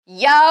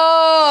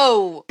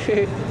Yo!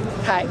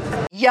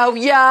 Hi. Yo,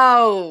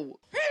 yo!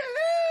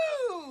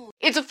 Hello!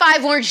 It's a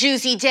 5 Orange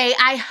Juicy day.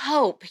 I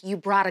hope you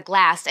brought a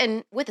glass,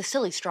 and with a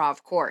silly straw,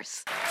 of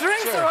course.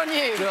 Drinks are on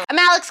you. Sure. I'm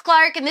Alex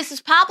Clark, and this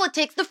is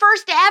Poplitics, the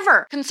first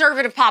ever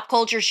conservative pop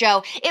culture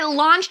show. It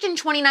launched in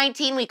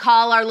 2019. We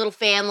call our little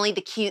family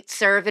the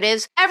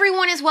Cute-servatives.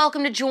 Everyone is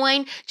welcome to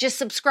join. Just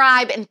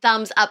subscribe and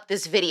thumbs up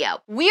this video.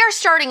 We are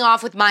starting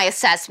off with my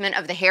assessment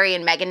of the Harry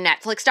and Meghan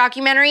Netflix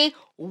documentary.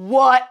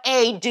 What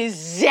a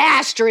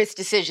disastrous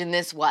decision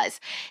this was.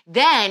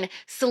 Then,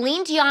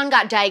 Celine Dion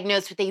got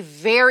diagnosed with a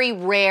very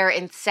rare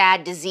and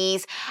sad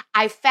disease.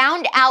 I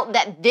found out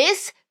that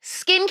this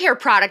skincare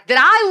product that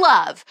I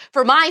love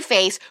for my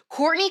face,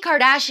 Kourtney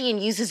Kardashian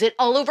uses it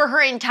all over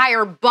her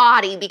entire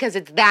body because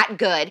it's that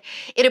good.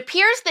 It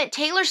appears that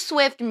Taylor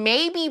Swift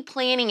may be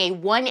planning a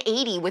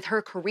 180 with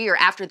her career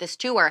after this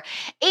tour.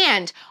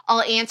 And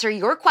I'll answer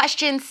your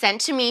questions sent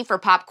to me for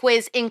Pop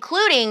Quiz,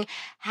 including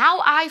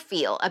how I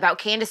feel about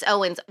Candace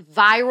Owens'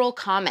 viral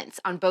comments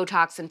on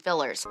Botox and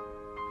fillers.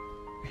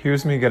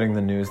 Here's me getting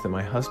the news that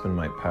my husband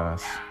might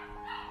pass.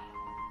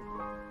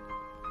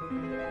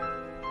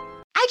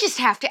 I just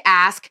have to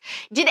ask,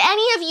 did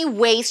any of you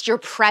waste your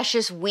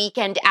precious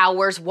weekend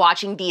hours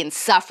watching The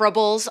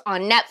Insufferables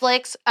on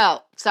Netflix?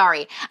 Oh,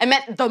 sorry, I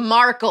meant the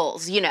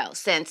Markles,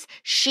 since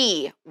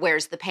she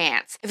wears the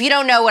pants. If you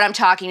don't know what I'm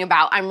talking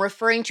about, I'm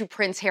referring to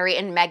Prince Harry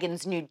and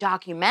Meghan's new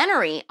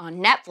documentary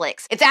on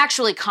Netflix. It's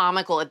actually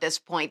comical at this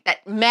point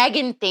that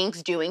Meghan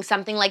thinks doing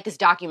something like this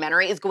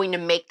documentary is going to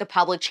make the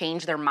public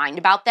change their mind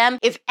about them.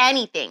 If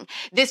anything,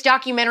 this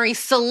documentary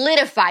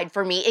solidified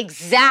for me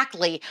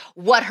exactly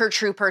what her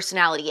true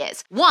personality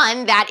is.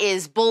 One that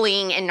is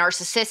bullying and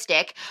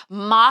narcissistic,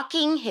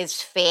 mocking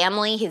his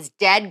family, his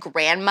dead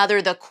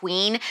grandmother, the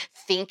Queen,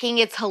 thinking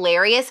it's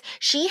hilarious.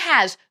 She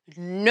has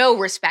no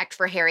respect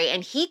for Harry,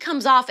 and he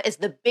comes off as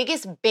the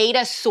biggest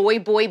beta soy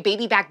boy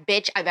baby back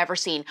bitch I've ever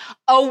seen.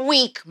 A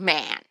weak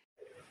man.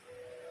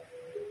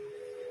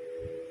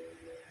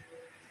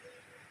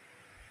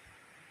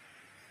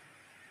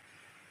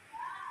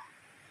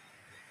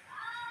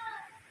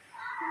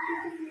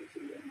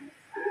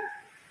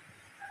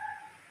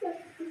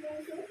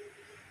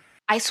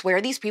 I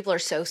swear these people are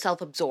so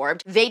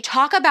self-absorbed. They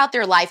talk about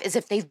their life as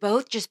if they've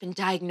both just been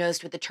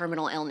diagnosed with a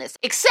terminal illness.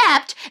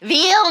 Except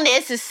the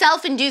illness is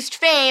self-induced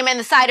fame and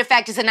the side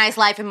effect is a nice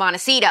life in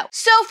Montecito.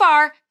 So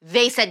far,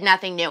 they said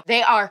nothing new.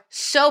 They are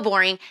so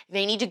boring.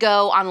 They need to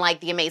go on like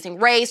The Amazing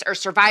Race or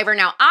Survivor.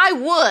 Now, I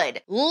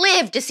would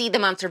live to see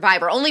them on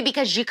Survivor only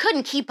because you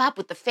couldn't keep up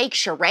with the fake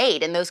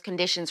charade in those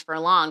conditions for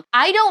long.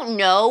 I don't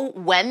know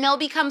when they'll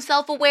become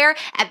self-aware.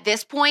 At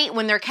this point,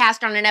 when they're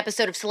cast on an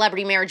episode of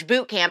Celebrity Marriage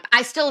Boot Camp,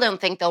 I still don't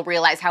think they'll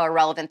realize how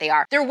irrelevant they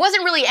are. There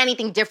wasn't really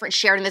anything different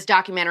shared in this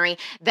documentary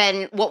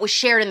than what was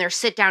shared in their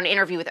sit-down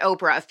interview with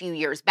Oprah a few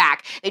years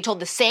back. They told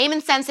the same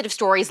insensitive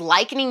stories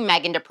likening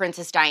Meghan to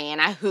Princess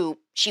Diana, who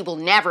she will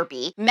never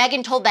be.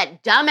 Meghan told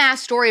that dumbass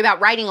story about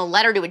writing a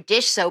letter to a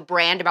dish soap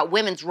brand about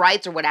women's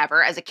rights or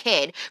whatever as a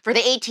kid for the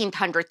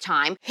 1800th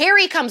time.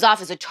 Harry comes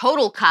off as a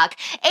total cuck,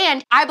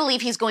 and I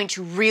believe he's going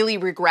to really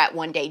regret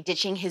one day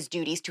ditching his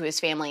duties to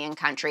his family and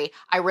country.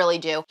 I really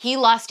do. He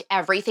lost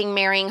everything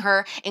marrying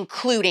her,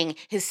 including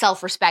his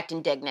self-respect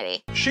and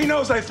dignity. She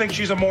knows I think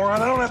she's a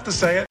moron. I don't have to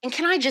say it. And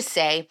can I just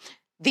say,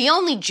 the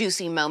only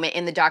juicy moment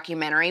in the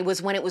documentary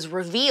was when it was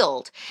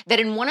revealed that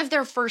in one of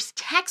their first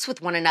texts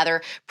with one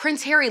another,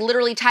 Prince Harry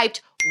literally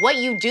typed, "What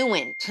you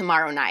doing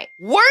tomorrow night?"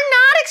 We're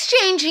not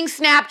exchanging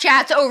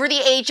Snapchats over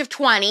the age of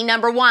 20,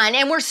 number one,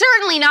 and we're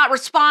certainly not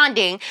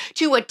responding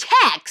to a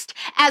text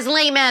as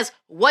lame as,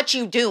 "What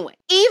you doing?"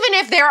 Even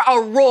if they're a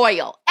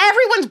royal,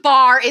 everyone's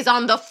bar is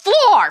on the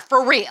floor,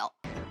 for real.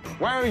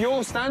 Where are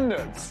your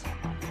standards?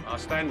 Our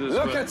standards.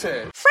 Look at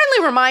it.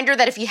 Friendly reminder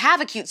that if you have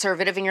a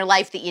cute-servative in your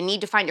life that you need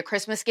to find a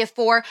Christmas gift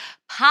for,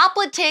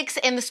 Poplitics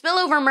and the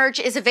Spillover merch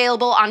is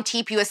available on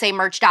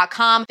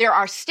TeepUSAmerch.com. There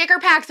are sticker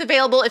packs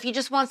available if you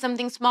just want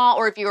something small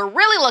or if you're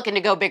really looking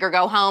to go big or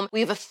go home.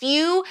 We have a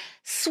few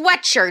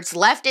sweatshirts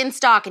left in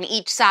stock in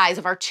each size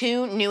of our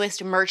 2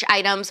 newest merch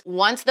items.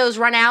 Once those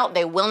run out,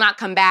 they will not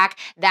come back.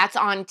 That's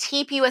on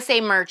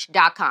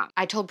TeepUSAmerch.com.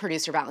 I told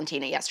producer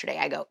Valentina yesterday,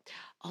 I go,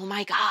 "Oh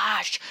my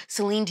gosh,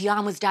 Celine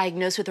Dion was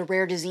diagnosed with a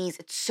rare disease.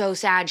 It's so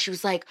sad." She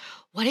was like,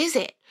 "What is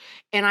it?"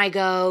 And I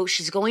go,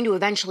 "She's going to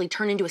eventually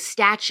turn into a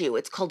statue.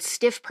 It's called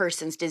stiff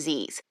person's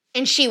disease."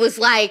 And she was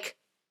like,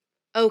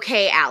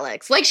 "Okay,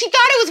 Alex." Like she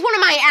thought it was one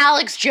of my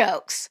Alex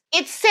jokes.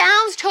 It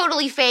sounds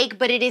totally fake,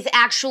 but it is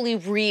actually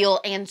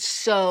real and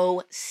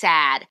so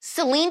sad.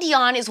 Celine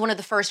Dion is one of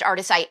the first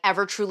artists I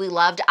ever truly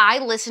loved. I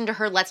listened to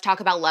her Let's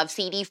Talk About Love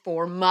CD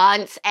for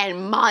months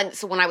and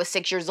months when I was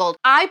 6 years old.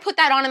 I put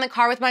that on in the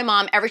car with my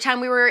mom every time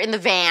we were in the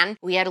van.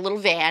 We had a little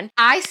van.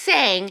 I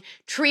sang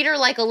Treat Her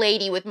Like a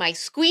Lady with my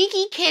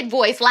squeaky kid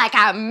voice like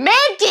I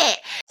meant it.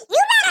 You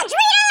better treat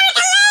her like a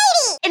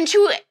lady. And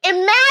to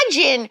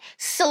imagine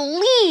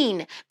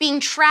Celine being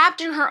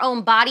trapped in her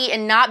own body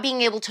and not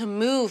being able to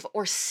move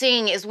or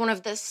sing is one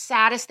of the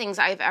saddest things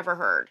I've ever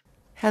heard.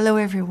 Hello,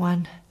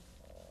 everyone.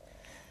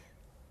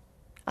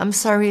 I'm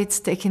sorry it's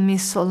taken me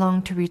so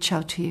long to reach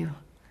out to you.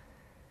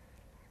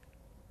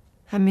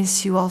 I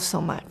miss you all so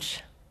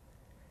much.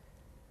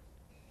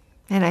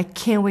 And I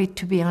can't wait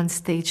to be on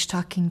stage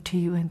talking to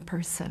you in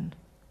person.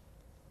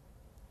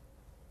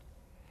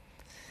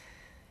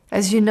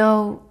 As you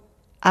know,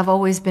 I've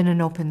always been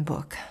an open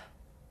book.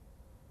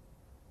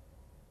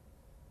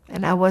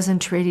 And I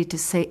wasn't ready to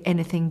say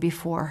anything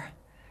before.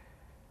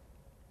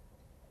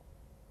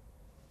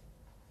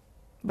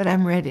 But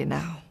I'm ready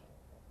now.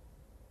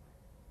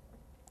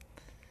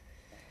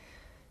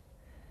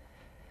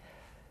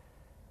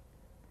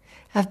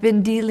 I've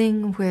been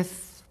dealing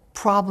with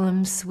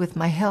problems with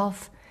my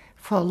health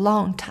for a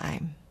long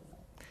time.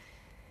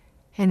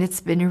 And it's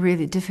been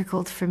really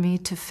difficult for me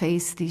to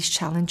face these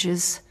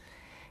challenges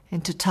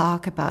and to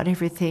talk about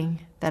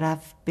everything that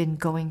I've been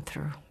going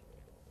through.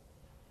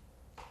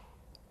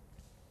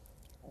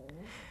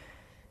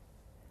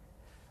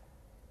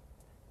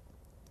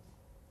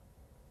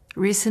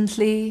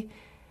 Recently,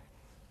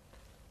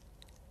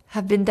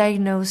 I've been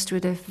diagnosed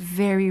with a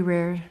very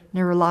rare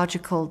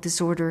neurological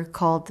disorder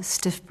called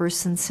stiff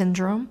person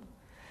syndrome,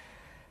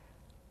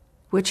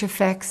 which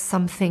affects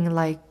something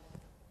like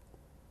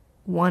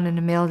 1 in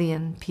a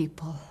million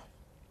people.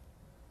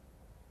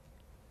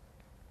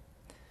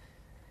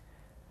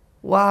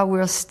 While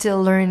we're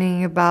still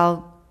learning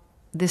about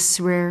this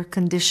rare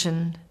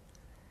condition,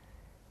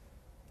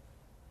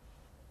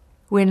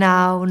 we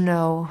now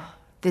know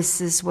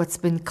this is what's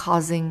been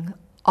causing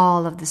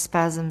all of the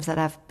spasms that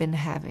I've been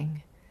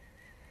having.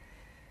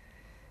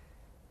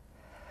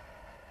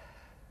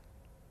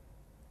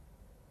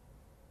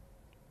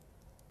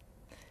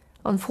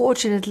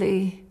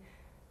 Unfortunately,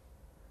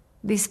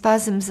 these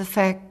spasms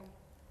affect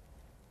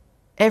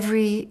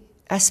every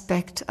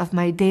aspect of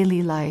my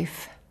daily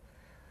life,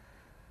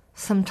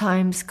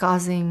 sometimes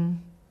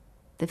causing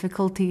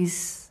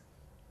difficulties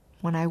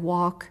when I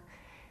walk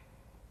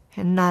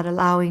and not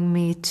allowing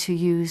me to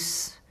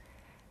use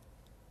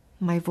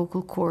my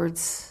vocal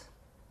cords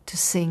to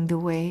sing the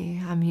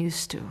way I'm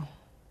used to.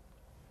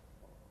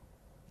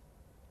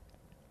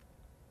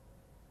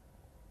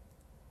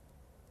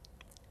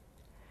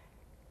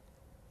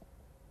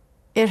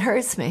 It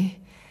hurts me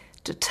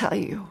to tell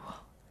you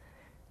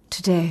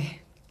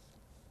today.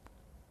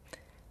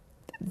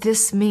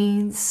 This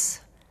means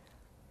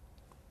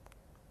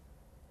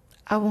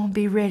I won't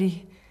be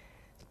ready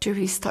to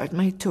restart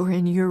my tour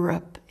in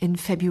Europe in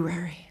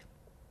February.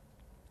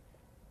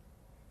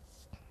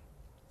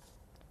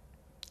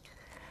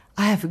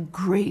 I have a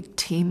great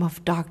team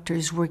of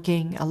doctors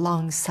working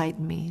alongside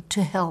me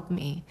to help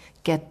me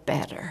get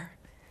better.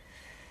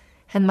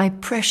 And my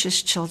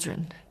precious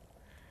children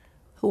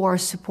who are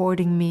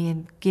supporting me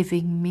and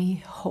giving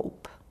me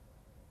hope.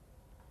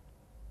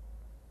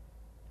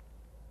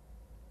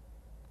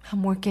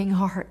 I'm working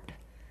hard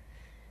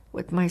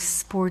with my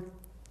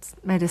sports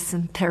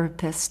medicine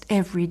therapist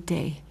every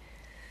day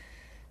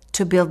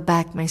to build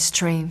back my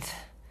strength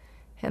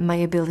and my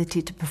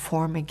ability to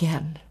perform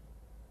again.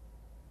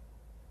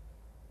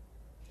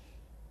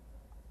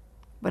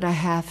 But I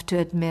have to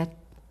admit,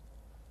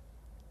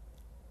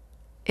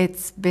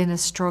 it's been a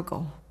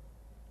struggle.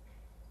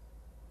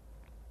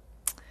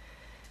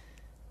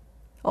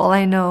 All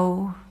I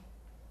know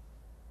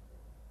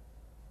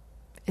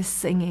is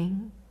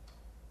singing.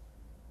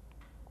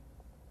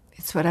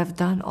 It's what I've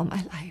done all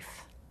my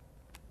life.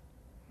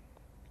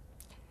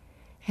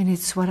 And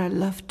it's what I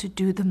love to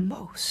do the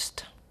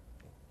most.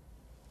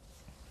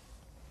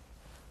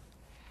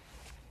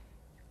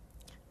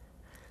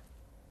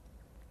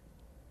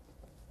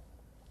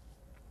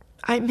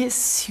 I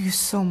miss you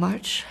so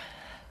much.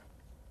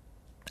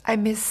 I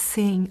miss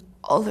seeing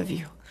all of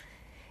you,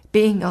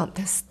 being on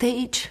the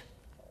stage,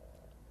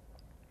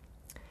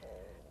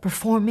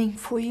 performing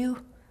for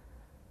you.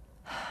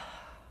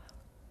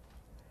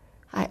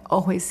 I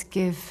always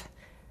give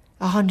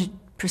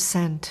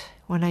 100%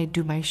 when I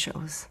do my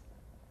shows.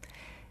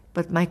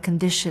 But my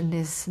condition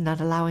is not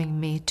allowing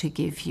me to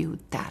give you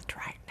that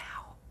right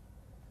now.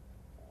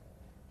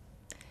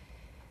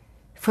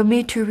 For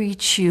me to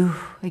reach you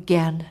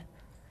again,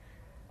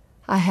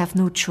 I have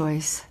no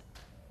choice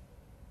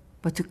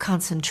but to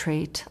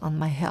concentrate on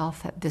my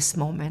health at this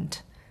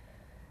moment.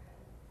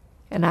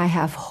 And I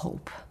have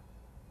hope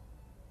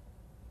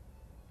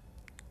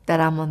that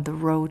I'm on the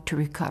road to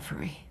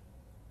recovery.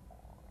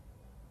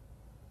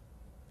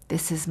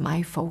 This is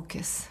my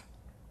focus,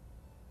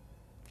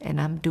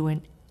 and I'm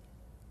doing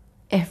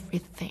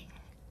everything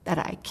that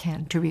I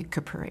can to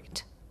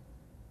recuperate.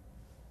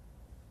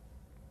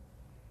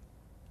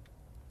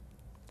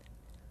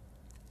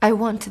 I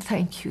want to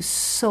thank you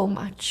so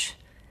much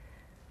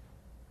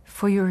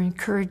for your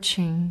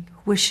encouraging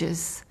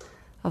wishes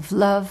of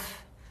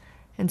love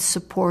and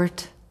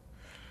support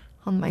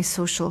on my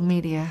social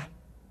media.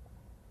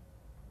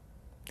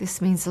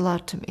 This means a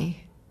lot to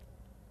me.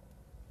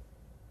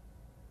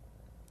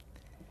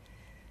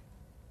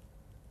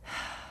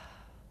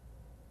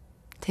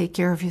 Take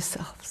care of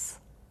yourselves.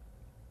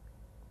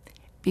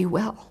 Be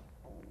well.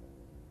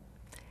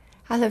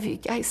 I love you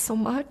guys so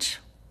much.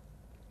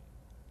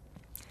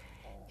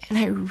 And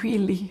I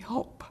really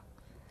hope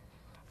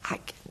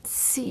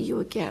see you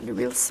again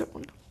real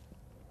soon.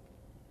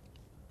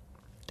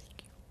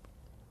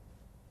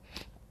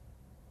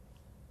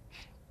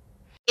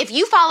 If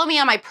you follow me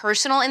on my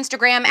personal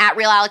Instagram at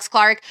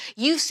RealAlexClark,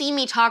 you've seen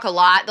me talk a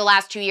lot the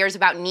last 2 years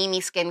about Nimi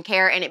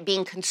Skincare and it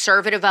being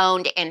conservative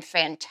owned and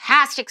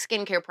fantastic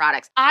skincare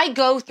products. I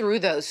go through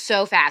those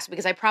so fast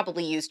because I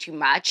probably use too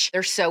much.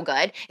 They're so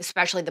good,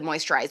 especially the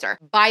moisturizer.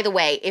 By the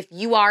way, if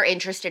you are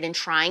interested in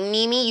trying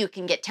Nimi, you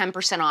can get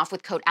 10% off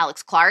with code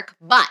AlexClark,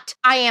 but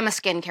I am a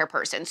skincare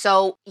person.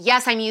 So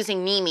yes, I'm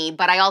using Nimi,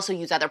 but I also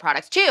use other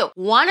products too.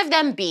 One of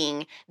them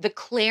being the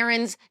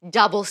Clarins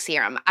Double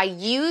Serum. I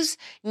use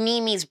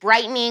Nimi's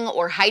brightening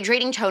or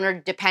hydrating toner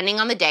depending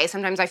on the day.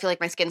 Sometimes I feel like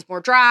my skin's more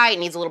dry, it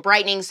needs a little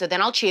brightening, so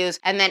then I'll choose.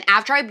 And then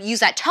after I use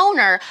that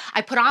toner,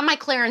 I put on my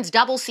Clarins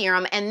Double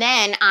Serum and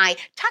then I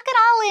tuck it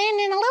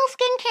all in a little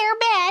skincare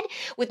bed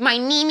with my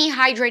Nimi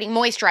Hydrating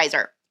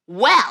Moisturizer.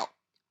 Well,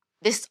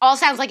 this all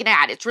sounds like an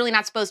ad. It's really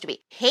not supposed to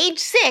be. Page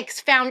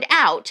 6 found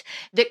out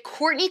that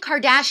Kourtney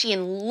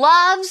Kardashian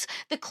loves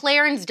the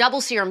Clarins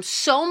Double Serum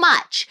so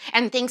much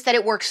and thinks that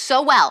it works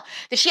so well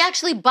that she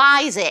actually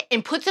buys it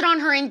and puts it on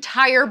her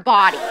entire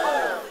body.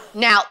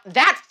 Now,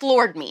 that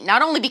floored me,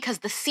 not only because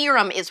the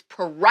serum is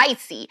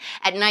pricey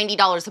at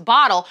 $90 a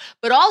bottle,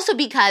 but also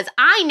because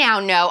I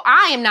now know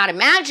I am not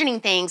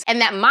imagining things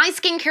and that my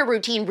skincare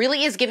routine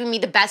really is giving me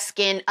the best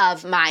skin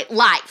of my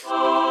life.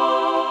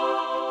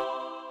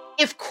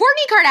 If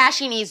Kourtney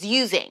Kardashian is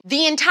using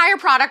the entire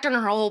product on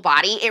her whole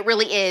body, it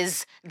really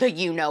is the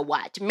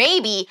you-know-what.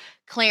 Maybe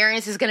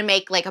Clarins is gonna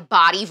make like a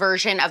body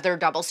version of their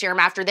double serum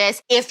after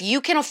this. If you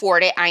can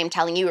afford it, I am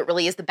telling you, it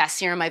really is the best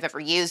serum I've ever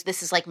used.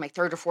 This is like my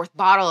 3rd or 4th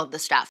bottle of the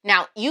stuff.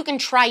 Now, you can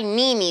try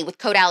Nimi with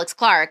code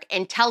AlexClark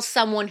and tell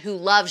someone who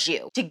loves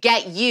you to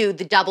get you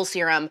the double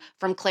serum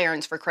from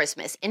Clarins for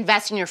Christmas.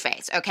 Invest in your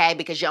face, okay?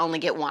 Because you only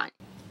get one.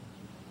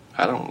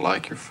 I don't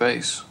like your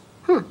face.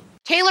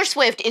 Taylor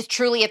Swift is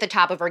truly at the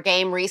top of her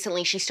game.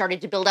 Recently, she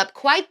started to build up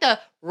quite the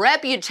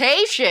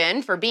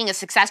reputation for being a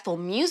successful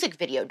music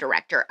video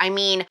director. I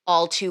mean,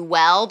 All Too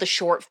Well, the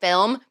short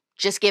film,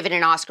 just give it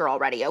an Oscar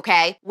already,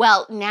 okay?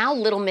 Well, now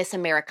Little Miss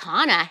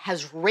Americana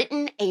has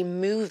written a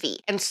movie,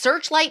 and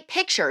Searchlight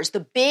Pictures,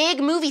 the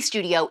big movie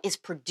studio, is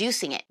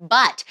producing it.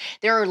 But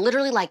there are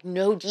literally like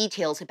no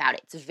details about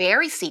it. It's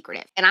very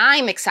secretive, and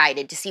I'm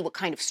excited to see what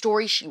kind of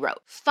story she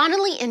wrote.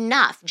 Funnily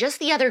enough, just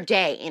the other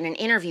day in an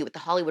interview with The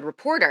Hollywood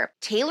Reporter,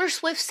 Taylor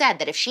Swift said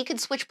that if she could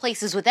switch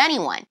places with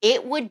anyone,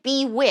 it would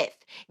be with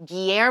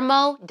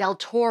Guillermo del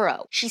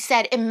Toro. She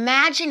said,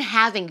 imagine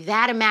having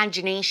that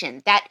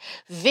imagination, that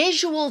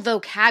visual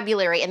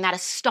vocabulary, and that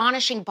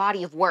astonishing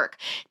body of work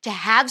to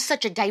have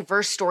such a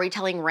diverse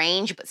storytelling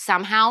range, but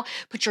somehow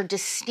put your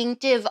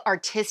distinctive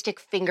artistic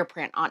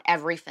fingerprint on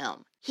every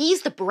film.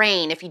 He's the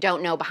brain, if you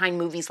don't know, behind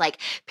movies like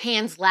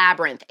Pan's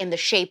Labyrinth and The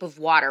Shape of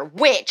Water,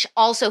 which,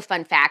 also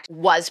fun fact,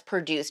 was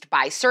produced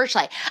by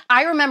Searchlight.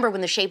 I remember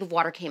when The Shape of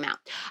Water came out.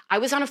 I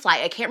was on a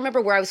flight. I can't remember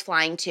where I was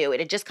flying to.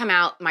 It had just come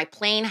out. My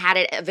plane had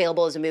it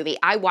available as a movie.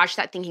 I watched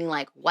that thinking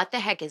like, what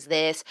the heck is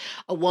this?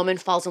 A woman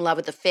falls in love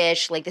with a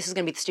fish. Like, this is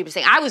going to be the stupidest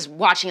thing. I was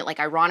watching it like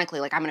ironically,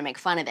 like I'm going to make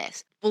fun of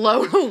this.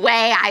 Blown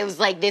away. I was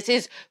like, this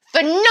is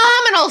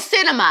phenomenal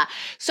cinema.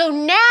 So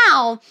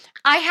now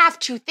I have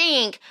to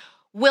think,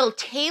 will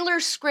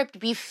Taylor's script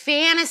be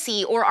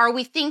fantasy, or are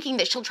we thinking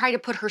that she'll try to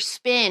put her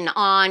spin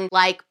on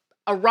like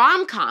a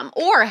rom-com?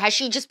 Or has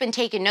she just been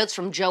taking notes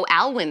from Joe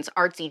Alwyn's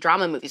artsy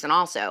drama movies? And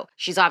also,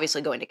 she's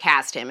obviously going to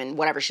cast him in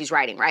whatever she's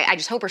writing, right? I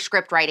just hope her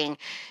script writing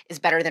is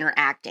better than her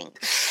acting.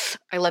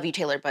 I love you,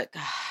 Taylor, but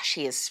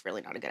she is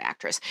really not a good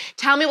actress.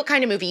 Tell me what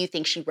kind of movie you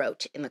think she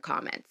wrote in the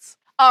comments.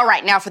 All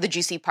right, now for the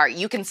juicy part.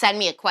 You can send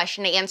me a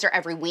question to answer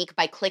every week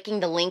by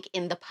clicking the link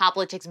in the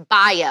Poplitics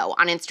bio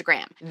on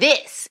Instagram.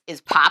 This is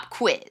Pop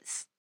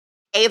Quiz.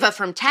 Ava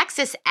from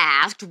Texas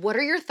asked, what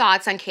are your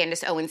thoughts on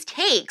Candace Owens'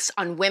 takes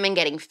on women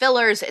getting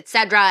fillers,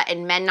 etc.,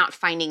 and men not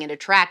finding it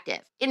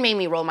attractive? It made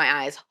me roll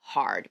my eyes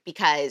hard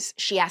because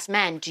she asked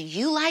men, do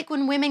you like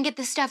when women get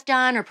this stuff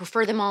done or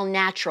prefer them all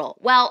natural?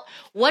 Well,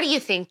 what do you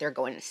think they're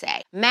going to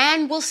say?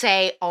 Men will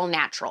say all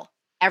natural.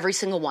 Every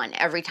single one,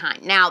 every time.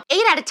 Now, 8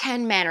 out of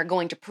 10 men are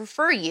going to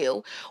prefer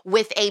you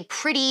with a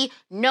pretty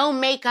no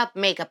makeup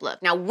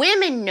look. Now,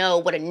 women know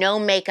what a no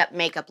makeup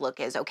look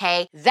is,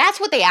 okay? That's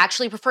what they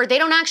actually prefer. They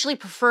don't actually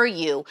prefer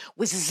you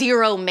with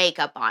zero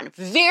makeup on.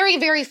 Very,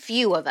 very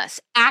few of us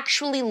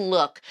actually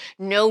look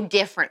no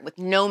different with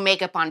no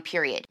makeup on,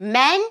 period.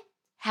 Men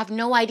have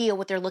no idea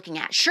what they're looking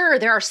at. Sure,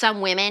 there are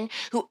some women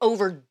who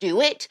overdo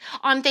it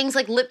on things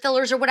like lip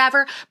fillers or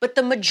whatever, but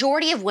the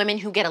majority of women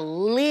who get a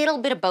little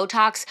bit of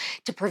Botox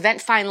to prevent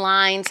fine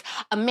lines,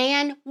 a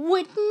man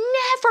would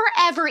never,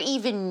 ever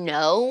even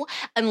know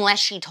unless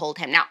she told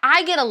him. Now,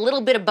 I get a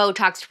little bit of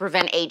Botox to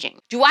prevent aging.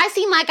 Do I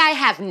seem like I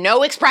have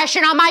no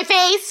expression on my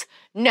face?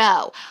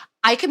 No.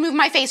 I can move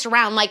my face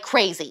around like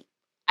crazy.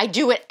 I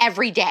do it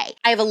every day.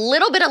 I have a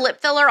little bit of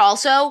lip filler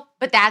also,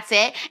 but that's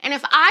it. And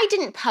if I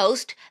didn't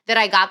post that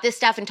I got this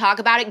stuff and talk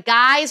about it,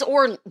 guys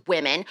or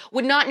women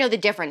would not know the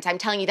difference. I'm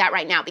telling you that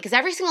right now, because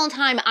every single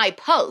time I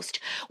post,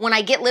 when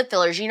I get lip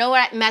fillers, you know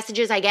what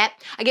messages I get?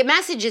 I get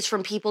messages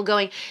from people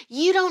going,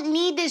 you don't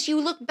need this, you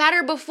look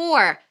better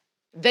before.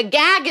 The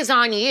gag is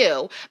on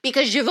you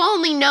because you've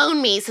only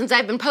known me since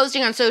I've been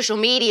posting on social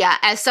media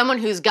as someone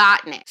who's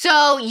gotten it.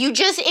 So you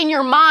just in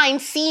your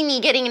mind see me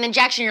getting an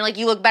injection. You're like,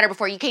 you look better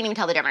before. You can't even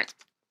tell the difference.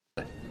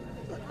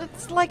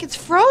 It's like it's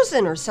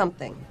frozen or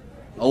something.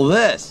 Oh,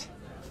 this.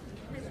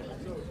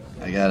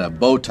 I got a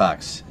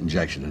Botox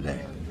injection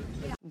today.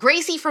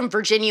 Gracie from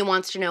Virginia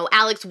wants to know,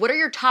 Alex, what are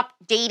your top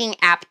dating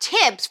app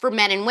tips for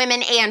men and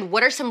women, and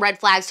what are some red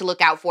flags to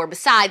look out for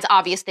besides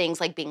obvious things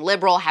like being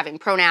liberal, having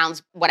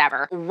pronouns,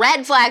 whatever?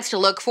 Red flags to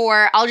look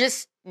for, I'll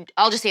just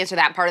answer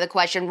that part of the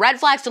question. Red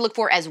flags to look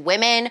for as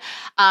women.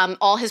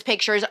 All his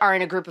pictures are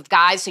in a group of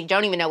guys, so you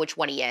don't even know which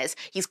one he is.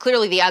 He's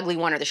clearly the ugly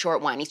one or the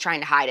short one. He's trying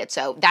to hide it,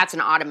 so that's an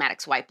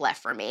automatic swipe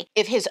left for me.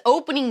 If his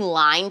opening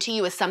line to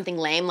you is something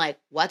lame like,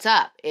 what's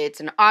up? It's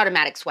an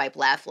automatic swipe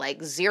left,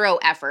 like zero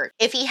effort.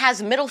 If he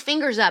has middle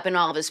fingers up in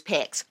all of his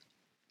pics,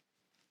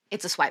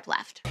 it's a swipe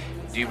left.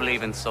 Do you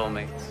believe in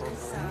soulmates?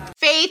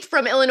 Faith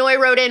from Illinois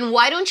wrote in,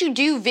 why don't you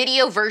do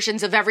video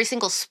versions of every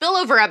single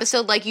spillover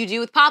episode like you do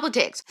with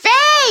Politics?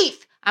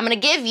 Faith! I'm gonna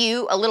give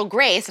you a little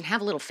grace and have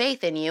a little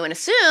faith in you and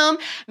assume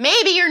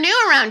maybe you're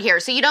new around here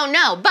so you don't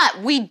know.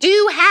 But we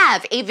do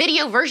have a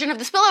video version of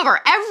the spillover.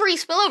 Every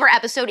spillover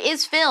episode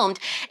is filmed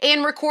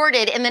and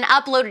recorded and then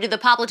uploaded to the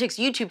Politics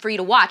YouTube for you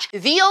to watch.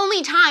 The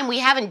only time we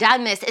haven't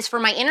done this is for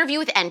my interview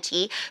with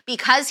NT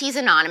because he's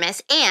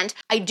anonymous. And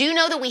I do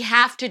know that we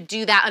have to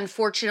do that,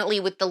 unfortunately,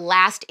 with the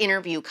last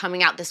interview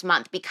coming out this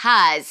month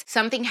because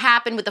something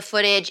happened with the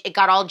footage. It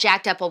got all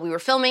jacked up while we were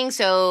filming,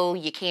 so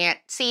you can't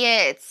see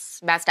it.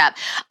 It's messed up.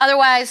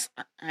 Otherwise,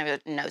 I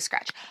have a nose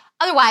scratch.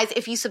 Otherwise,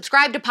 if you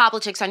subscribe to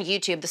Politics on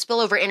YouTube, the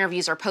spillover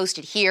interviews are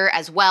posted here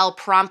as well,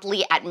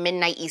 promptly at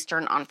midnight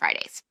Eastern on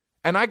Fridays.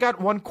 And I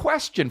got one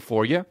question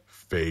for you.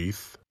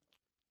 Faith.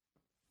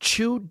 What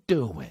you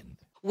doing?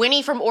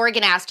 Winnie from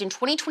Oregon asked, in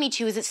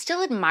 2022, is it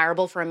still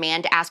admirable for a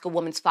man to ask a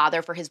woman's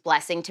father for his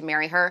blessing to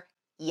marry her?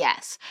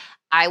 Yes.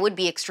 I would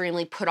be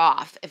extremely put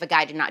off if a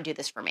guy did not do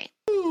this for me.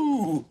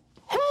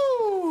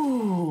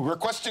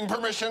 Requesting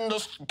permission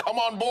to come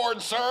on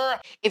board, sir.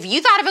 If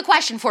you thought of a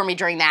question for me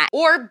during that,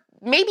 or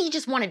maybe you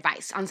just want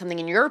advice on something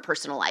in your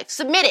personal life,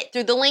 submit it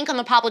through the link on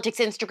the Politics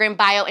Instagram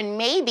bio, and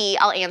maybe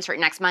I'll answer it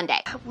next Monday.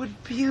 That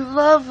would be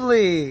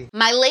lovely.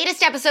 My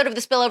latest episode of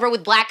The Spillover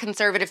with Black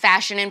conservative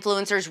fashion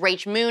influencers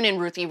Rach Moon and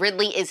Ruthie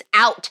Ridley is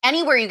out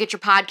anywhere you get your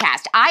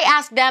podcast. I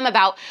asked them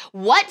about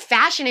what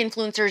fashion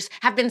influencers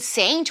have been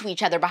saying to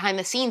each other behind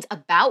the scenes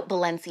about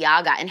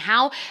Balenciaga and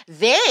how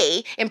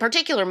they, in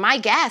particular my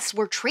guests,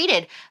 were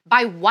treated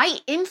by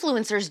white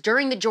influencers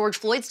during the George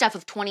Floyd stuff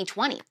of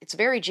 2020. It's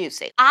very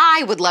juicy.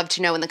 I would love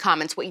to know in the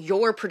comments what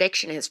your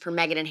prediction is for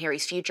Meghan and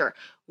Harry's future.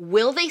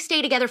 Will they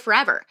stay together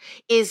forever?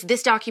 Is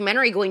this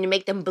documentary going to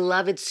make them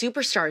beloved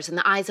superstars in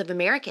the eyes of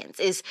Americans?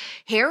 Is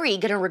Harry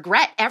going to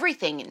regret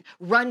everything and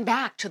run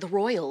back to the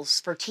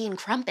royals for tea and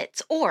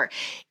crumpets? Or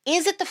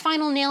is it the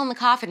final nail in the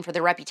coffin for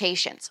their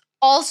reputations?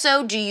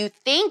 Also, do you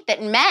think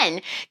that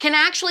men can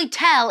actually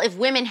tell if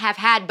women have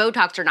had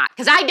Botox or not?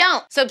 Because I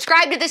don't.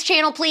 Subscribe to this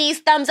channel, please.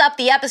 Thumbs up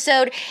the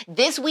episode.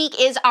 This week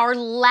is our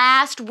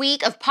last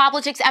week of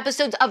Politics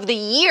episodes of the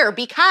year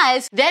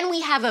because then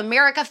we have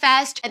America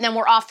Fest and then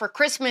we're off for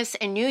Christmas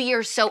and New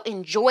Year's. So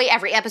enjoy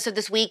every episode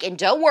this week. And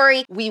don't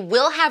worry, we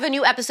will have a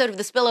new episode of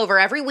The Spillover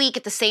every week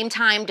at the same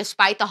time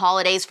despite the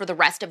holidays for the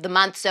rest of the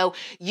month. So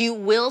you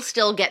will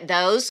still get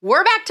those.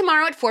 We're back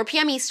tomorrow at 4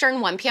 p.m.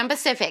 Eastern, 1 p.m.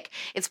 Pacific.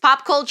 It's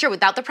pop culture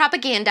without the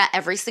propaganda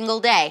every single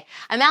day.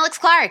 I'm Alex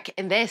Clark,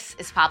 and this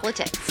is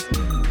Politics.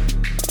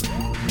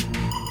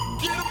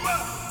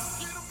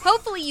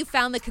 Hopefully you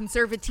found the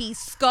Conservatee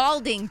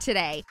scalding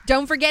today.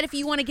 Don't forget, if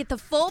you want to get the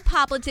full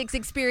Politics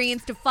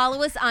experience, to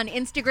follow us on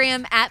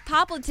Instagram at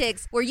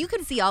Politics, where you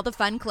can see all the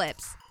fun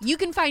clips. You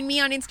can find me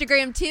on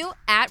Instagram too,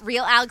 at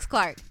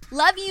RealAlexClark.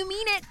 Love you,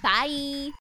 mean it. Bye.